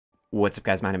What's up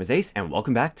guys, my name is Ace, and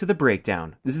welcome back to The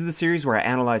Breakdown. This is the series where I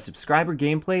analyze subscriber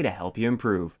gameplay to help you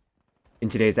improve. In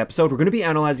today's episode, we're going to be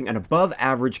analyzing an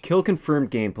above-average kill-confirmed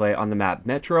gameplay on the map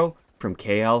Metro from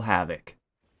KL Havoc.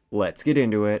 Let's get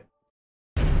into it.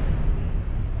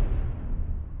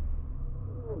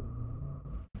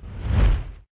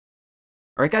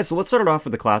 Alright guys, so let's start it off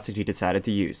with the class that he decided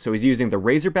to use. So he's using the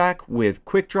Razorback with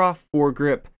Quick Draw,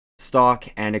 Foregrip, Stock,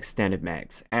 and Extended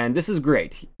Mags. And this is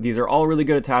great. These are all really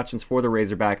good attachments for the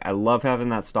Razorback. I love having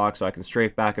that stock so I can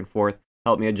strafe back and forth,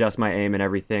 help me adjust my aim and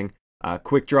everything.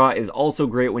 Quick Draw is also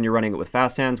great when you're running it with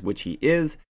fast hands, which he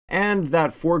is. And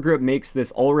that Foregrip makes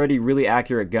this already really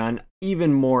accurate gun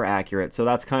even more accurate, so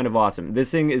that's kind of awesome. This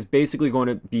thing is basically going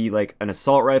to be like an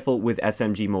assault rifle with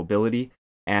SMG mobility,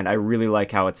 and I really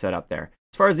like how it's set up there.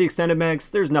 As far as the extended mags,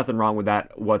 there's nothing wrong with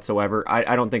that whatsoever.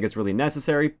 I don't think it's really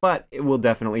necessary, but it will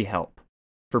definitely help.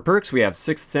 For perks, we have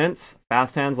Sixth Sense,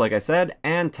 Fast Hands like I said,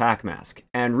 and Tac Mask.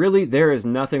 And really, there is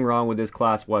nothing wrong with this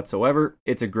class whatsoever.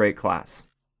 It's a great class.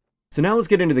 So now let's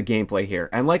get into the gameplay here.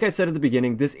 And like I said at the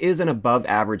beginning, this is an above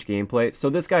average gameplay, so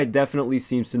this guy definitely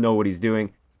seems to know what he's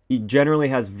doing. He generally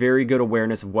has very good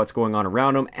awareness of what's going on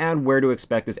around him and where to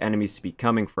expect his enemies to be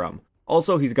coming from.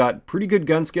 Also, he's got pretty good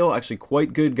gun skill, actually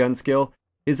quite good gun skill.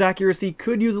 His accuracy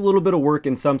could use a little bit of work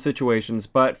in some situations,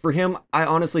 but for him, I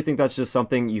honestly think that's just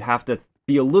something you have to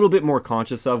be a little bit more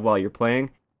conscious of while you're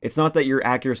playing. It's not that your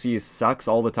accuracy sucks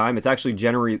all the time, it's actually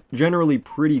generally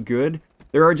pretty good.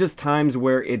 There are just times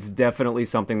where it's definitely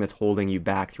something that's holding you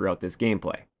back throughout this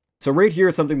gameplay. So right here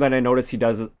is something that I notice he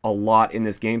does a lot in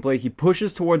this gameplay. He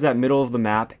pushes towards that middle of the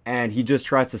map and he just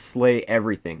tries to slay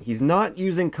everything. He's not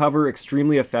using cover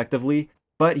extremely effectively,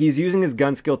 but he's using his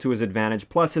gun skill to his advantage,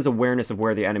 plus his awareness of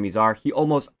where the enemies are. He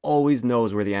almost always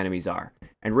knows where the enemies are.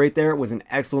 And right there was an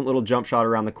excellent little jump shot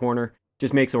around the corner.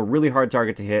 Just makes a really hard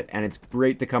target to hit, and it's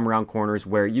great to come around corners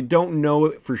where you don't know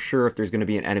for sure if there's going to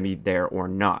be an enemy there or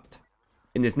not.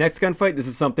 In this next gunfight, this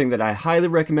is something that I highly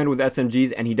recommend with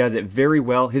SMGs, and he does it very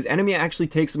well. His enemy actually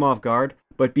takes him off guard,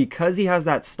 but because he has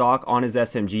that stock on his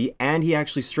SMG, and he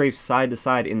actually strafes side to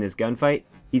side in this gunfight,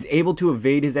 he's able to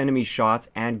evade his enemy's shots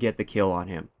and get the kill on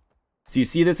him. So you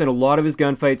see this in a lot of his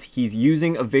gunfights. He's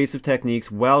using evasive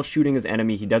techniques while shooting his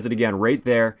enemy. He does it again right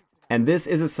there. And this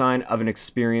is a sign of an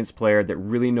experienced player that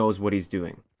really knows what he's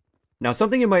doing. Now,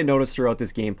 something you might notice throughout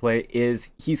this gameplay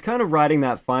is he's kind of riding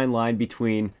that fine line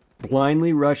between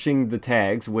blindly rushing the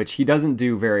tags, which he doesn't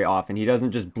do very often. He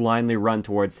doesn't just blindly run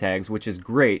towards tags, which is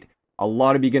great. A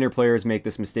lot of beginner players make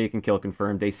this mistake in Kill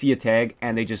Confirmed. They see a tag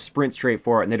and they just sprint straight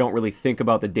for it and they don't really think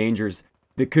about the dangers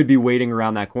that could be waiting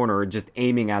around that corner or just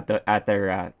aiming at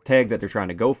their tag that they're trying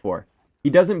to go for. He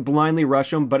doesn't blindly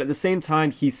rush them, but at the same time,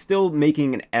 he's still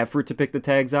making an effort to pick the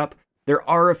tags up. There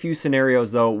are a few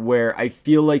scenarios though where I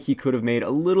feel like he could have made a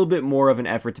little bit more of an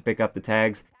effort to pick up the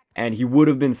tags and he would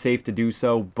have been safe to do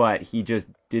so, but he just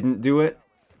didn't do it.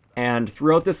 And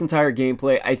throughout this entire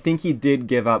gameplay, I think he did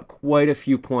give up quite a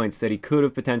few points that he could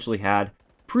have potentially had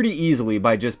pretty easily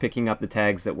by just picking up the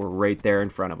tags that were right there in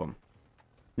front of him.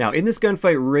 Now, in this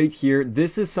gunfight right here,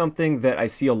 this is something that I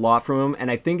see a lot from him,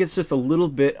 and I think it's just a little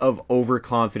bit of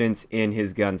overconfidence in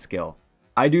his gun skill.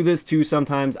 I do this too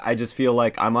sometimes. I just feel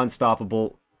like I'm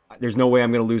unstoppable. There's no way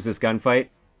I'm going to lose this gunfight,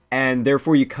 and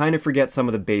therefore you kind of forget some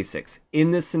of the basics.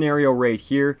 In this scenario right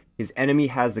here, his enemy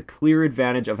has the clear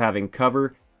advantage of having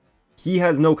cover. He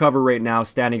has no cover right now,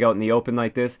 standing out in the open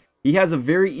like this. He has a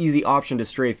very easy option to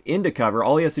strafe into cover.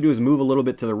 All he has to do is move a little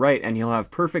bit to the right, and he'll have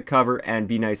perfect cover and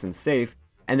be nice and safe.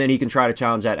 And then he can try to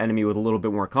challenge that enemy with a little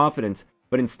bit more confidence.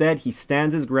 But instead, he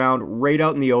stands his ground right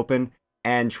out in the open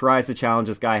and tries to challenge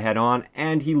this guy head on,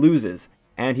 and he loses.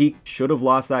 And he should have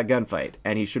lost that gunfight,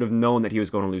 and he should have known that he was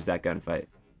going to lose that gunfight.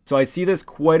 So I see this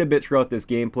quite a bit throughout this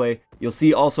gameplay. You'll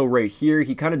see also right here,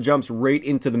 he kind of jumps right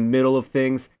into the middle of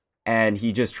things, and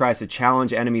he just tries to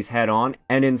challenge enemies head on.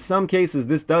 And in some cases,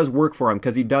 this does work for him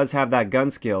because he does have that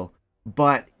gun skill,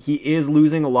 but he is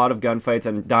losing a lot of gunfights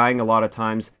and dying a lot of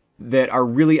times that are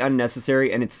really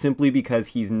unnecessary, and it's simply because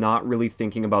he's not really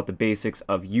thinking about the basics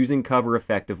of using cover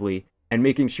effectively and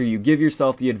making sure you give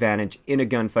yourself the advantage in a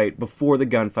gunfight before the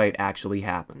gunfight actually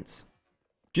happens.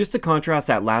 Just to contrast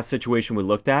that last situation we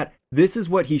looked at, this is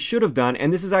what he should have done,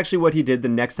 and this is actually what he did the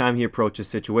next time he approached a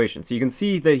situation. So you can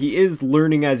see that he is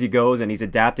learning as he goes, and he's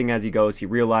adapting as he goes. He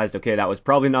realized, okay, that was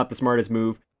probably not the smartest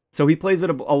move, so he plays it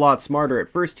a lot smarter at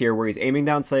first here, where he's aiming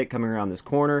down sight, coming around this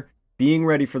corner, being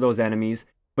ready for those enemies.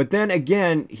 But then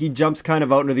again, he jumps kind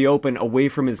of out into the open away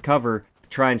from his cover to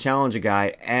try and challenge a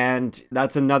guy, and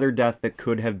that's another death that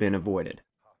could have been avoided.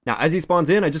 Now, as he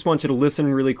spawns in, I just want you to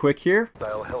listen really quick here.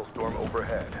 Style hellstorm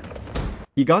overhead.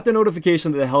 He got the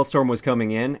notification that the Hellstorm was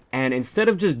coming in, and instead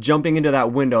of just jumping into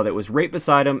that window that was right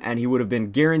beside him and he would have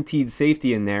been guaranteed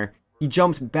safety in there, he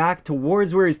jumped back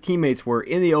towards where his teammates were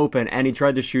in the open and he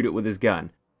tried to shoot it with his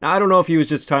gun. Now, I don't know if he was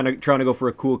just trying to go for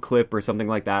a cool clip or something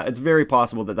like that. It's very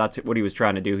possible that that's what he was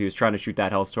trying to do. He was trying to shoot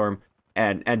that Hellstorm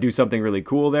and do something really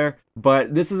cool there.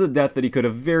 But this is a death that he could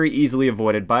have very easily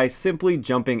avoided by simply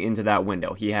jumping into that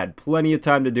window. He had plenty of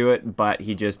time to do it, but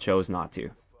he just chose not to.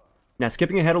 Now,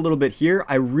 skipping ahead a little bit here,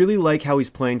 I really like how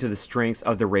he's playing to the strengths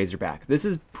of the Razorback. This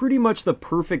is pretty much the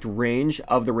perfect range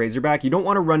of the Razorback. You don't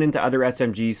want to run into other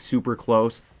SMGs super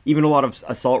close. Even a lot of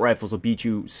assault rifles will beat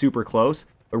you super close.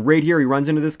 But right here, he runs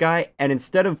into this guy, and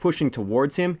instead of pushing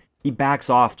towards him, he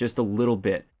backs off just a little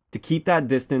bit to keep that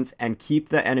distance and keep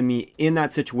the enemy in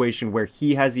that situation where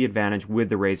he has the advantage with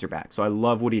the Razorback. So I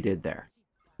love what he did there.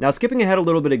 Now, skipping ahead a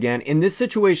little bit again, in this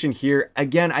situation here,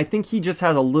 again, I think he just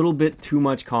has a little bit too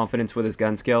much confidence with his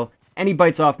gun skill, and he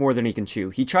bites off more than he can chew.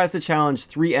 He tries to challenge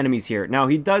 3 enemies here. Now,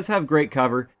 he does have great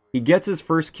cover. He gets his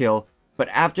first kill, but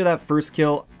after that first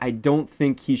kill, I don't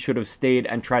think he should have stayed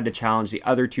and tried to challenge the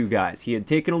other 2 guys. He had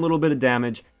taken a little bit of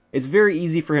damage. It's very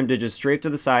easy for him to just strafe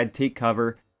to the side, take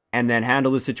cover, and then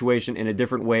handle the situation in a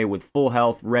different way with full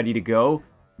health, ready to go.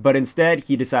 But instead,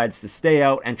 he decides to stay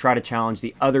out and try to challenge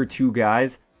the other 2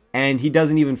 guys. And he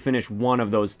doesn't even finish one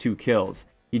of those 2 kills.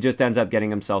 He just ends up getting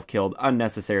himself killed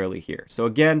unnecessarily here. So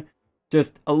again,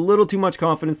 just a little too much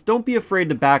confidence. Don't be afraid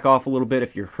to back off a little bit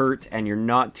if you're hurt and you're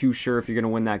not too sure if you're going to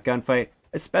win that gunfight,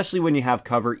 especially when you have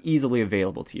cover easily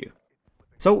available to you.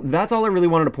 So that's all I really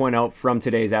wanted to point out from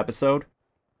today's episode.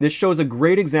 This shows a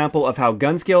great example of how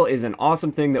gun skill is an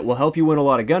awesome thing that will help you win a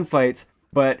lot of gunfights,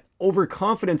 but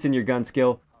overconfidence in your gun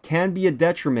skill can be a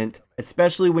detriment,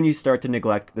 especially when you start to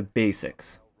neglect the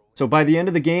basics. So by the end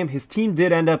of the game, his team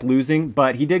did end up losing,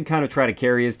 but he did kind of try to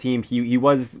carry his team. He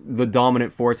was the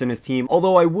dominant force in his team,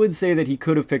 although I would say that he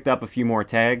could have picked up a few more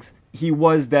tags. He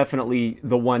was definitely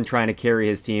the one trying to carry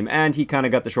his team, and he kind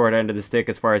of got the short end of the stick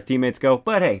as far as teammates go,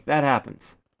 but hey, that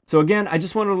happens. So again, I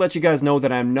just wanted to let you guys know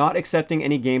that I'm not accepting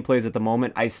any gameplays at the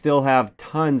moment. I still have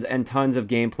tons and tons of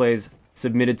gameplays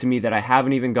submitted to me that I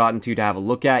haven't even gotten to have a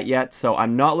look at yet, so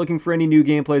I'm not looking for any new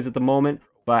gameplays at the moment.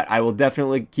 But I will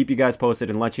definitely keep you guys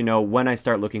posted and let you know when I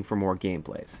start looking for more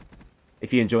gameplays.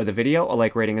 If you enjoyed the video, a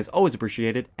like rating is always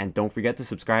appreciated, and don't forget to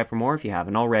subscribe for more if you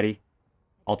haven't already.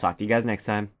 I'll talk to you guys next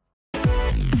time.